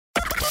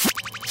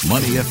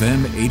Money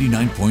FM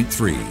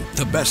 89.3,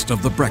 the best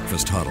of the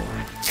breakfast huddle.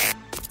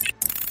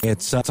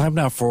 It's time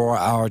now for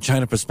our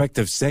China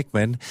Perspective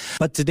segment.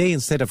 But today,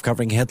 instead of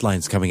covering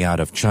headlines coming out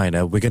of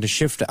China, we're going to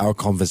shift our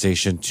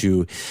conversation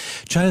to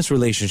China's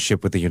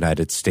relationship with the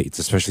United States,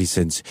 especially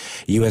since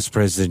U.S.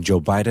 President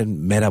Joe Biden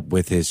met up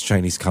with his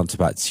Chinese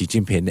counterpart Xi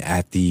Jinping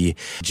at the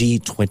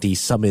G20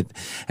 summit.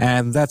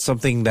 And that's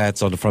something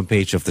that's on the front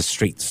page of the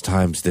Straits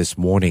Times this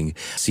morning.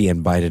 Xi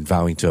and Biden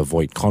vowing to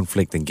avoid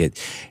conflict and get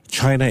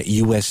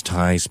China-U.S.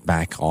 ties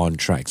back on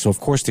track. So, of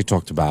course, they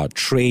talked about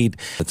trade,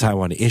 the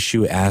Taiwan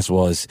issue, as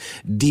well as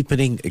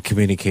deepening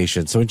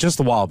communication. So in just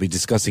a while, I'll be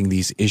discussing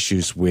these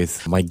issues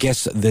with my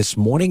guest this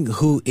morning,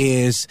 who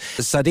is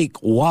Sadiq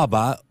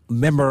Wahba,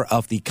 member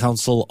of the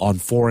Council on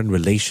Foreign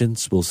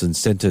Relations, Wilson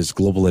Center's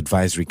Global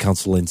Advisory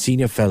Council, and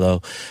Senior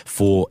Fellow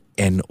for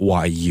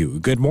NYU.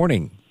 Good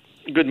morning.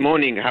 Good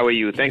morning. How are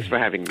you? Thanks for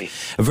having me.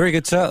 Very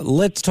good, sir.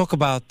 Let's talk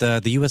about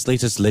the U.S.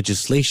 latest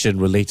legislation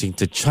relating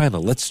to China.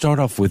 Let's start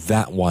off with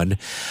that one.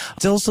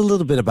 Tell us a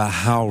little bit about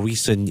how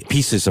recent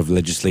pieces of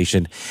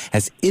legislation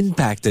has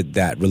impacted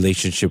that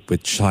relationship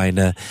with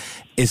China.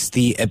 Is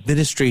the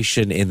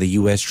administration in the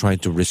U.S. trying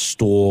to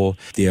restore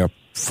their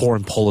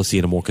foreign policy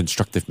in a more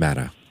constructive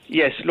manner?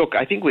 Yes, look,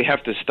 I think we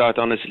have to start,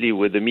 honestly,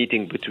 with the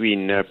meeting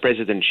between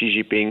President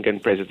Xi Jinping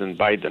and President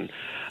Biden.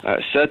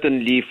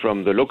 Certainly,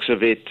 from the looks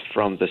of it,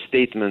 from the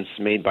statements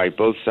made by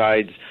both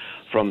sides,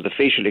 from the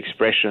facial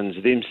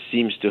expressions, this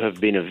seems to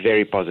have been a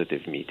very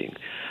positive meeting.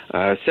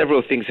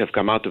 Several things have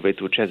come out of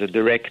it which has a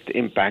direct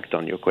impact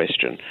on your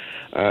question.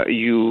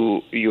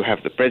 You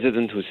have the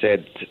president who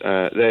said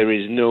there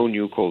is no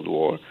new Cold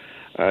War.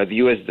 The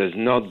U.S. does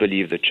not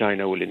believe that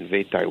China will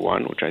invade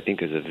Taiwan, which I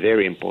think is a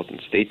very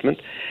important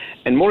statement.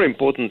 And more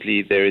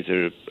importantly, there is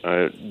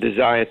a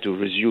desire to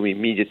resume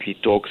immediately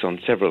talks on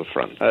several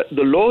fronts.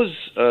 The laws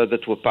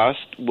that were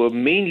passed were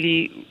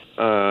mainly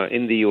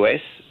in the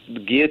U.S.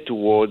 geared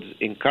towards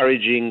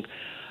encouraging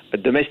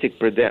domestic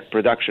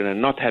production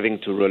and not having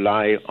to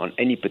rely on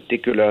any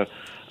particular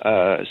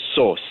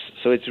source.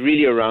 So it's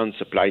really around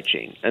supply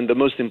chain. And the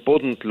most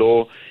important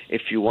law,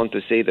 if you want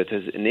to say that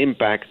has an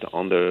impact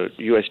on the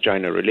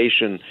U.S.-China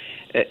relation,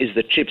 is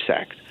the CHIPS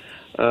Act.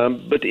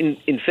 But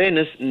in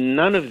fairness,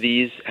 none of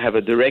these have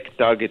a direct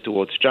target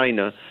towards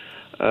China.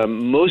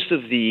 Most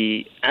of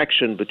the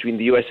action between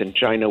the U.S. and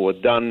China were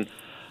done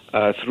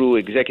through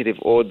executive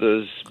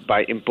orders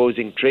by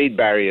imposing trade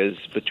barriers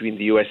between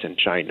the U.S. and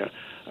China,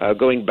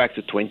 going back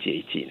to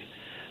 2018.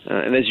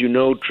 And as you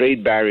know,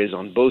 trade barriers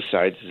on both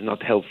sides is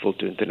not helpful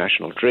to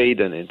international trade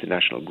and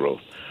international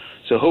growth.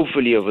 So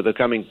hopefully over the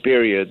coming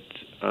period,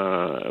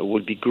 it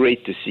would be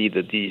great to see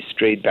that these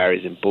trade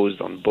barriers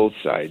imposed on both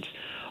sides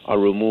are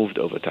removed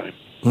over time.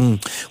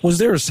 Was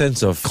there a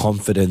sense of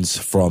confidence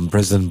from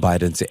President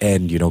Biden's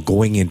end,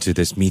 going into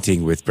this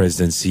meeting with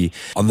President Xi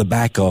on the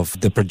back of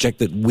the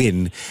projected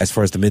win as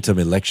far as the midterm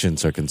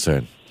elections are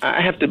concerned?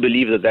 I have to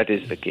believe that that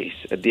is the case.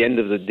 At the end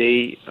of the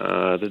day,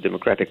 the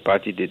Democratic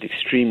Party did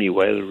extremely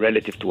well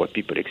relative to what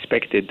people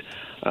expected,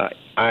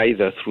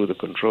 either through the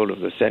control of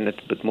the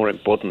Senate, but more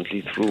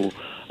importantly through,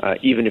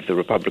 even if the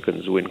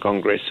Republicans win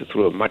Congress,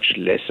 through a much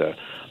lesser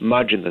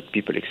margin that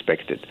people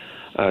expected.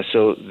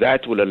 So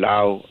that will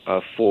allow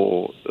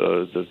for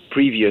the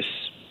previous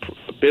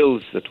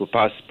bills that were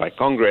passed by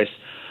Congress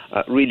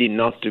really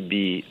not to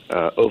be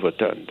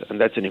overturned, and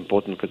that's an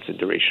important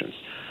consideration.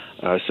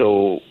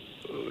 So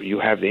you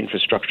have the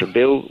infrastructure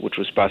bill, which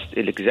was passed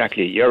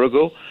exactly a year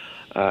ago,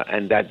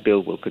 and that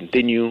bill will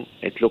continue.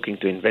 It's looking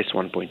to invest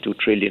 $1.2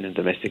 trillion in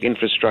domestic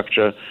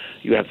infrastructure.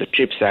 You have the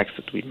CHIPS Act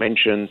that we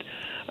mentioned.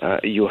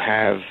 You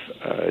have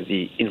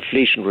the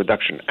Inflation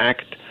Reduction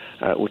Act,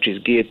 which is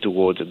geared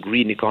towards a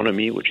green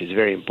economy, which is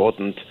very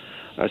important.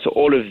 So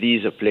all of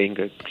these are playing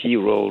a key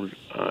role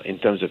in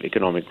terms of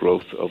economic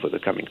growth over the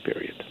coming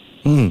period.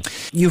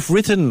 You've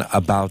written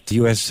about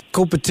U.S.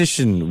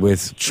 competition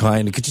with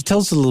China. Could you tell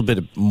us a little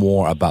bit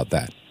more about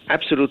that?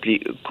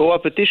 Absolutely.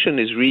 Co-opetition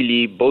is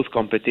really both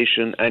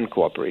competition and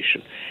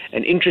cooperation.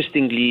 And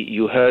interestingly,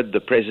 you heard the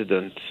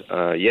president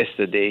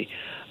yesterday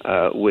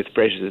with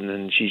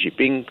President Xi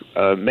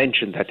Jinping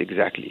mention that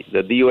exactly,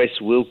 that the U.S.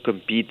 will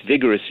compete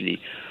vigorously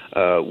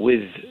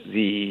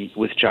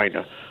with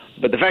China.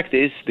 But the fact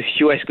is, the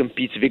U.S.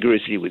 competes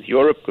vigorously with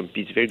Europe,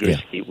 competes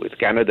vigorously with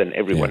Canada and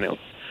everyone else.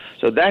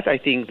 So that, I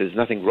think, there's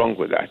nothing wrong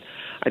with that.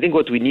 I think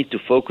what we need to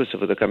focus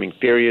over the coming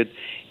period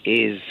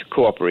is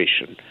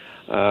cooperation.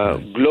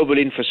 Global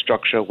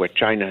infrastructure, where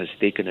China has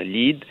taken a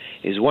lead,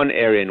 is one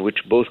area in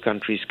which both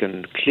countries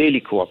can clearly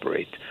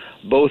cooperate,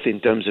 both in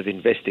terms of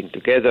investing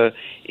together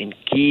in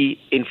key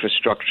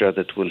infrastructure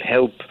that will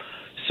help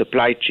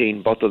supply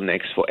chain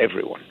bottlenecks for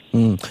everyone.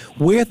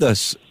 Where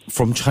does,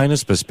 from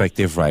China's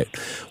perspective,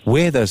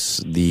 where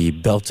does the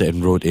Belt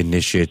and Road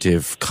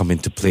Initiative come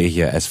into play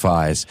here as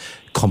far as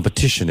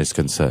competition is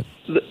concerned?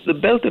 The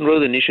Belt and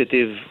Road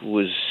Initiative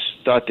was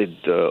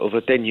started over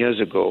 10 years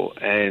ago,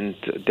 and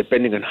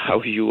depending on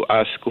who you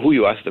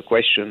ask the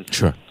question,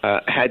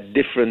 had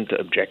different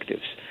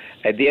objectives.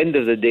 At the end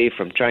of the day,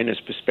 from China's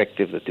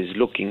perspective, that is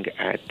looking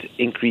at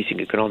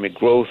increasing economic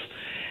growth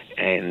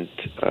and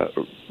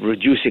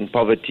reducing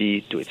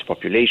poverty to its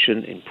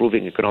population,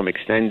 improving economic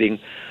standing.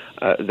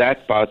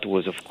 That part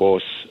was, of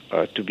course,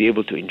 to be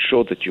able to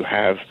ensure that you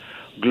have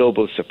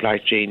global supply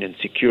chain and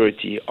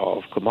security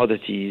of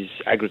commodities,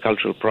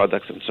 agricultural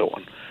products, and so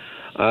on.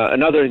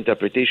 Another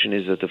interpretation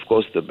is that, of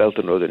course, the Belt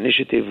and Road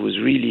Initiative was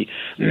really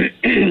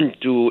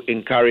to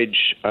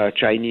encourage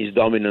Chinese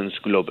dominance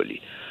globally.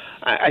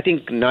 I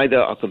think neither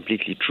are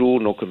completely true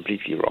nor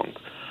completely wrong.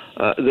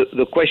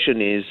 The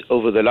question is,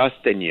 over the last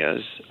 10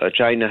 years,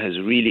 China has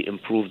really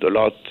improved a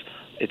lot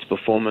its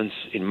performance,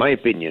 in my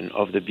opinion,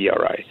 of the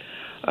BRI.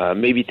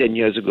 Maybe 10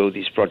 years ago,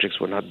 these projects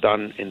were not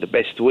done in the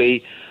best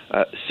way.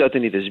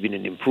 Certainly, there's been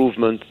an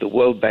improvement. The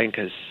World Bank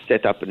has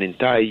set up an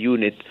entire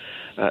unit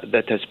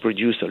that has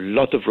produced a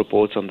lot of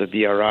reports on the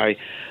BRI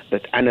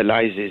that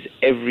analyzes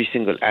every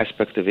single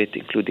aspect of it,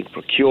 including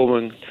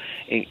procurement,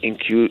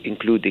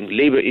 including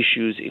labor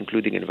issues,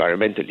 including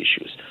environmental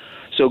issues.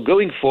 So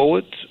going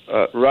forward,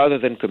 rather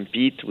than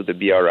compete with the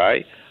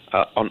BRI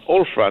on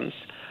all fronts,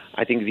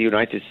 I think the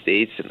United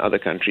States and other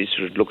countries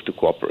should look to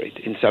cooperate.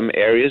 In some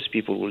areas,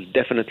 people will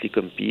definitely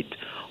compete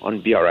on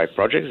BRI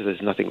projects.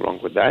 There's nothing wrong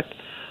with that.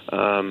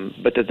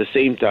 But at the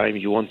same time,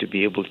 you want to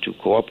be able to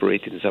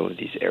cooperate in some of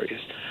these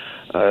areas.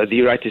 The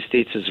United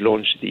States has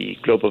launched the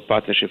Global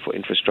Partnership for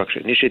Infrastructure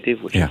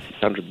Initiative, which is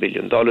 $100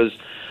 billion.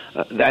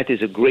 That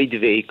is a great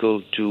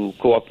vehicle to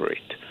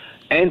cooperate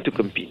and to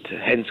compete,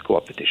 hence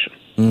co-opetition.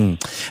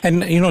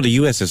 And, the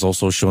U.S. has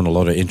also shown a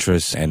lot of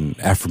interest and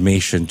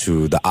affirmation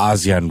to the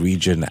ASEAN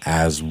region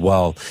as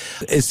well.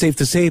 It's safe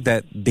to say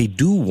that they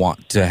do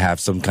want to have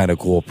some kind of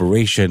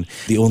cooperation.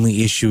 The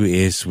only issue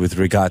is with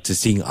regard to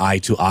seeing eye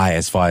to eye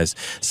as far as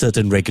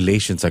certain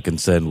regulations are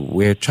concerned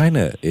where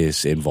China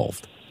is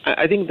involved.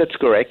 I think that's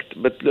correct,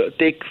 but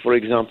take, for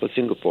example,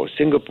 Singapore.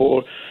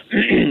 Singapore,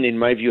 in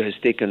my view, has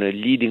taken a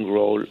leading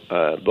role,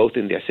 both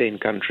in the ASEAN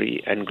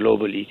country and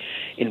globally,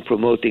 in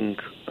promoting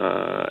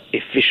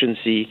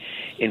efficiency,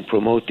 in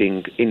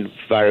promoting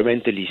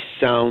environmentally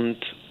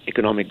sound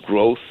economic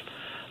growth.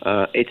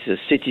 It's a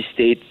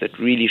city-state that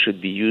really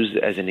should be used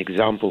as an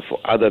example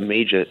for other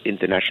major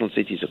international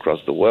cities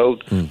across the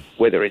world,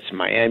 whether it's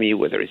Miami,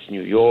 whether it's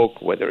New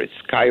York, whether it's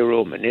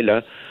Cairo,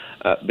 Manila,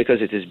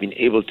 because it has been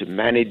able to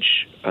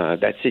manage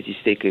that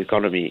city-state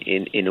economy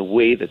in a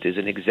way that is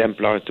an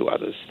exemplar to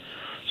others.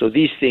 So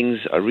these things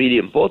are really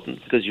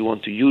important because you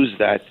want to use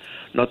that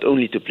not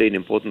only to play an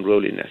important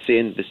role in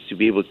ASEAN, but to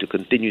be able to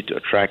continue to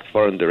attract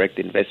foreign direct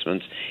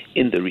investments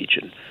in the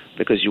region,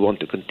 because you want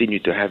to continue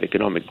to have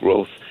economic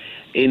growth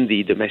in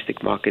the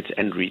domestic markets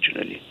and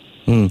regionally.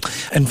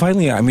 And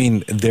finally,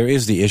 there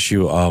is the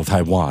issue of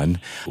Taiwan,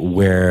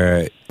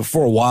 where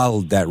for a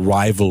while that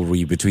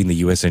rivalry between the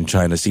U.S. and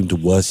China seemed to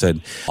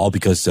worsen, all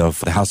because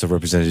of the House of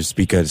Representatives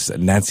Speaker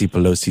Nancy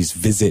Pelosi's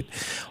visit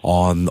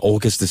on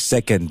August the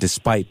 2nd,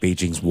 despite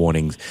Beijing's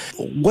warnings.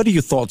 What are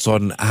your thoughts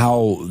on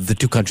how the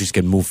two countries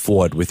can move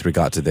forward with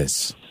regard to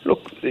this?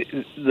 Look,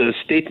 the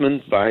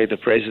statement by the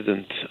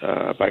President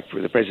of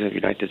the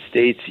United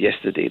States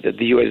yesterday that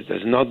the U.S.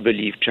 does not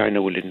believe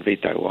China will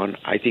invade Taiwan,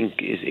 I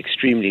think is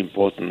extremely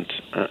important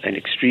and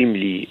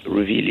extremely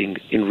revealing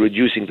in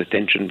reducing the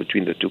tension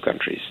between the two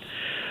countries.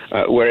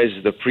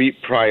 Whereas the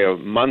prior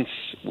months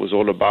was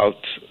all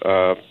about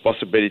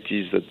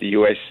possibilities that the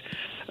U.S.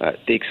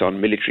 Takes on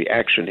military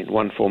action in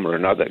one form or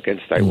another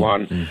against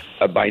Taiwan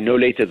by no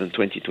later than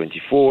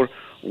 2024.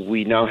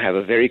 We now have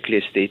a very clear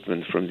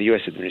statement from the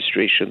U.S.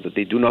 administration that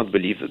they do not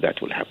believe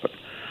that will happen.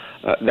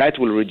 That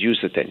will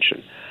reduce the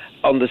tension.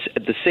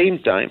 At the same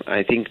time,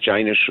 I think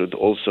China should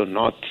also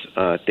not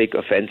take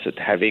offense at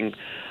having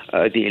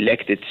the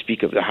elected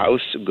Speaker of the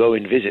House go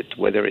and visit,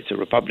 whether it's a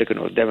Republican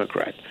or a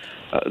Democrat.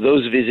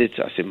 Those visits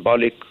are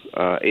symbolic.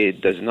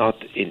 It does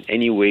not in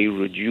any way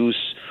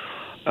reduce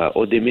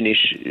or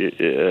diminish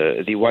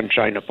the one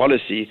China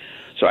policy.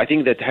 So I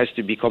think that has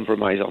to be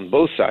compromised on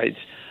both sides.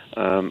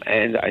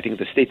 And I think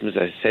the statement,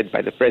 as said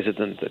by the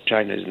President, that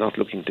China is not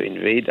looking to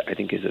invade, I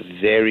think is a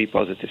very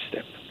positive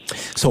step.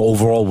 So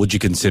overall, would you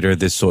consider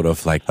this sort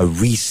of like a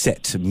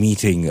reset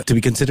meeting to be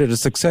considered a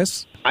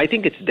success? I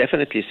think it's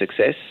definitely a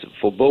success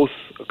for both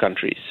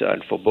countries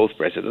and for both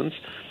presidents.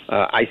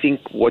 I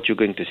think what you're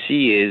going to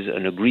see is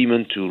an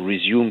agreement to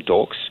resume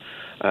talks.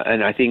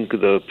 And I think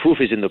the proof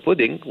is in the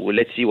pudding. Well,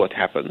 let's see what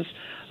happens.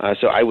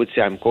 So I would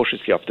say I'm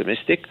cautiously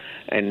optimistic,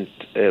 and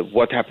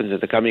what happens in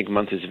the coming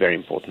months is very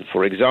important.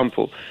 For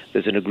example,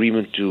 there's an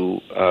agreement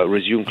to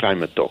resume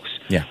climate talks.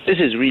 Yeah. This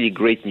is really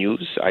great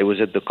news. I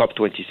was at the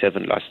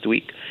COP27 last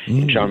week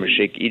in Sharm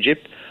el-Sheikh,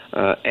 Egypt,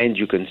 and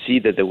you can see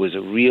that there was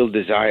a real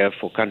desire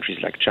for countries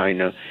like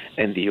China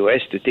and the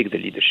U.S. to take the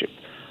leadership.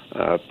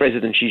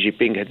 President Xi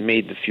Jinping had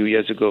made a few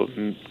years ago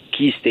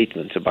key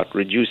statements about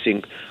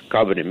reducing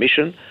carbon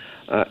emission.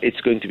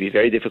 It's going to be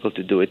very difficult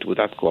to do it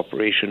without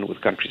cooperation with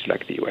countries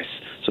like the U.S.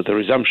 So the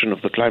resumption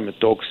of the climate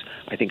talks,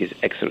 I think, is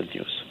excellent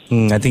news.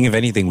 I think, if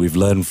anything, we've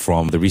learned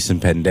from the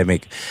recent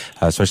pandemic,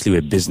 especially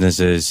where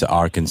businesses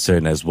are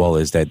concerned as well,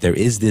 is that there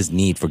is this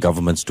need for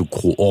governments to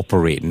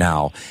cooperate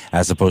now,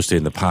 as opposed to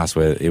in the past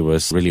where it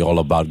was really all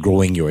about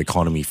growing your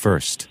economy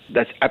first.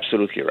 That's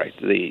absolutely right.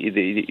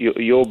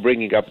 You're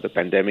bringing up the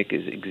pandemic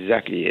is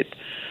exactly it.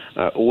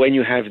 When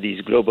you have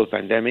these global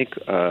pandemic,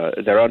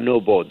 there are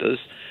no borders.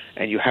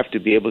 And you have to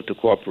be able to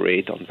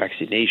cooperate on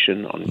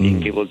vaccination, on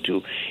being able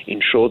to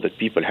ensure that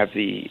people have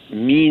the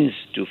means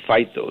to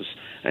fight those.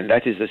 And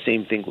that is the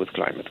same thing with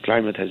climate.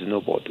 Climate has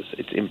no borders.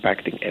 It's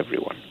impacting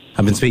everyone.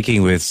 I've been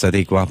speaking with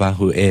Sadiq Wahba,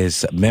 who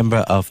is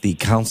member of the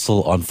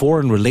Council on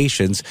Foreign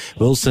Relations,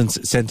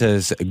 Wilson's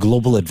Center's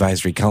Global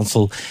Advisory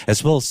Council,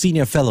 as well as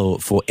Senior Fellow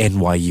for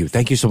NYU.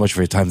 Thank you so much for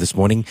your time this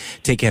morning.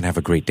 Take care and have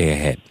a great day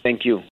ahead. Thank you.